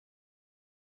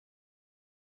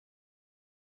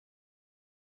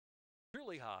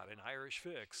Truly Hot, an Irish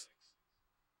fix.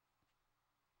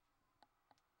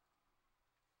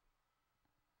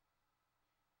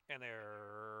 And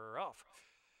they're off.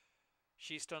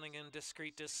 She's stunning in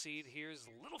Discreet Deceit. Here's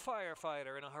Little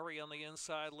Firefighter in a hurry on the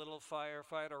inside. Little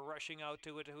Firefighter rushing out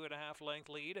to a 2.5 length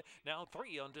lead. Now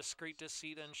 3 on Discreet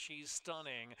Deceit, and she's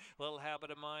stunning. Little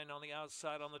Habit of Mine on the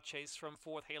outside on the chase from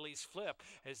 4th. Haley's Flip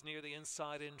is near the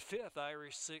inside in 5th.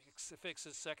 Irish Fix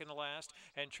is second to last,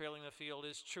 and trailing the field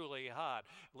is Truly Hot.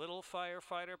 Little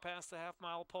Firefighter past the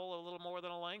half-mile pole, a little more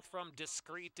than a length from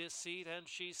Discreet Deceit, and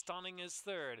she's stunning is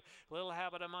third. Little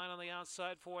Habit of Mine on the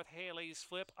outside, 4th. Haley's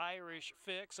Flip, Irish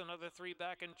Fix, another 3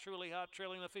 back, and Truly Hot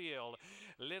trailing the field.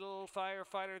 Little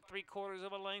Firefighter 3/4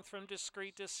 of a length from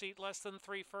Discreet Deceit, less than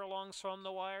 3 furlongs from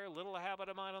the wire. Little Habit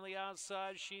of Mine on the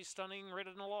outside, she's stunning,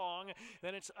 ridden along.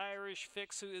 Then it's Irish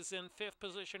Fix, who is in 5th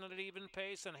position at an even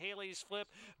pace, and Haley's Flip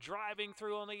driving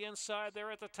through on the inside.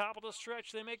 They're at the top of the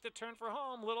stretch. They make the turn for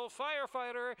home. Little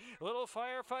Firefighter's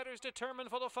determined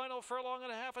for the final furlong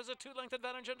and a half as a 2-length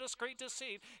advantage on Discreet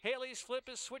Deceit. Haley's Flip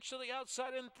is switched to the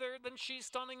outside in 3rd, then she's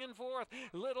stunning in 4th.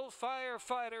 Little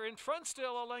Firefighter in front,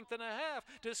 still a length and a half.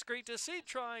 Discreet Deceit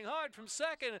trying hard from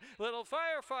 2nd. Little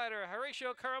Firefighter,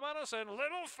 Horatio Caramanos, and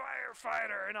Little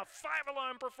Firefighter in a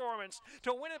 5-alarm performance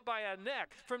to win it by a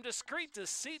neck from Discreet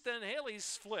Deceit, then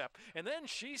Haley's Flip, and then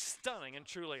she's stunning and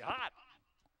Truly Hot.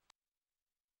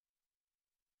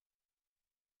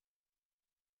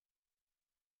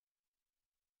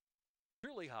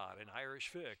 Truly Hot, an Irish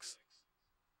fix.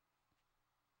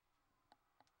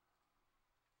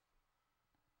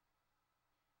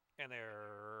 And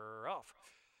they're off.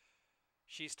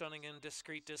 She's stunning in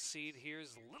Discreet Deceit.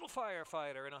 Here's Little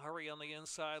Firefighter in a hurry on the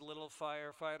inside. Little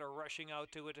Firefighter rushing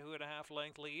out to a 2.5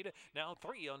 length lead. Now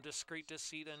 3 on Discreet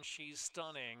Deceit, and she's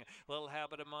stunning. Little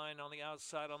Habit of Mine on the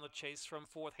outside on the chase from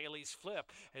 4th. Haley's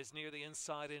Flip is near the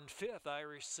inside in 5th.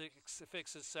 Irish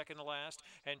Fix is second to last,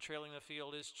 and trailing the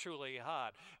field is Truly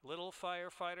Hot. Little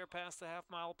Firefighter past the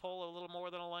half-mile pole, a little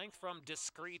more than a length from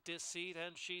Discreet Deceit,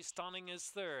 and she's stunning is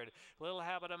third. Little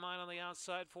Habit of Mine on the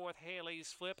outside, 4th.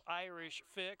 Haley's Flip, Irish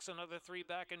Fix, another 3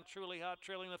 back, and Truly Hot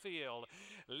trailing the field.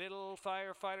 Little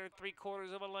Firefighter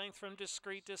 3/4 of a length from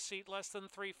Discreet Deceit, less than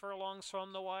 3 furlongs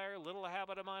from the wire. Little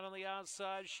Habit of Mine on the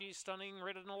outside, she's stunning,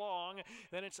 ridden along.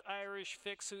 Then it's Irish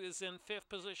Fix, who is in 5th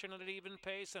position at an even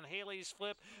pace, and Haley's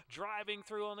Flip driving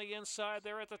through on the inside.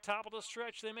 They're at the top of the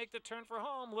stretch. They make the turn for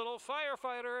home. Little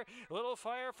Firefighter's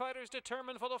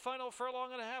determined for the final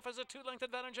furlong and a half as a 2-length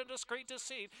advantage on Discreet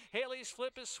Deceit. Haley's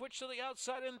Flip is switched to the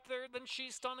outside in 3rd, then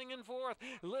she's stunning in 4th.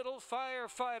 Little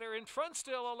Firefighter in front,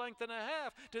 still a length and a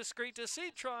half. Discreet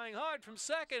Deceit trying hard from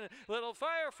 2nd. Little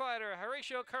Firefighter,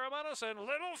 Horatio Caramanos, and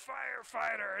Little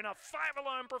Firefighter in a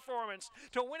 5-alarm performance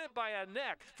to win it by a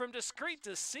neck from Discreet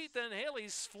Deceit, then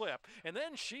Haley's Flip, and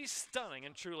then she's stunning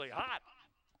and Truly Hot.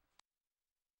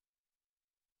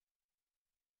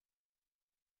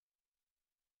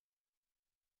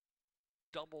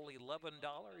 Double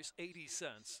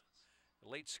 $11.80.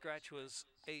 Late scratch was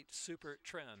 8 Super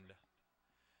Trend.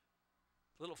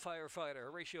 Little Firefighter,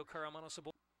 Horatio Caramanos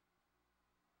aboard.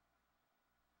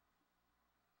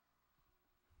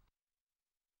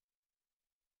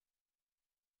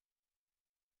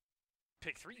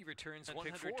 Pick 3 returns and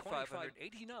 100,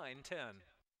 589.10.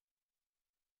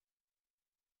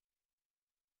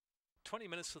 20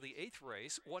 minutes to the 8th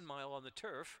race, 1 mile on the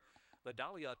turf. The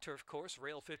Dahlia turf course,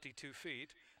 rail 52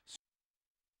 feet.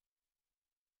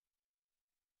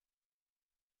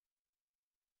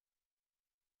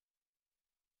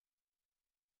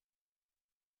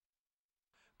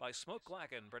 By Smoke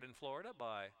Glacken, bred in Florida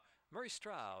by Murray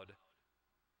Stroud.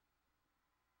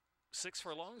 6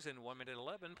 furlongs in 1 minute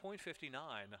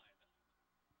 11.59.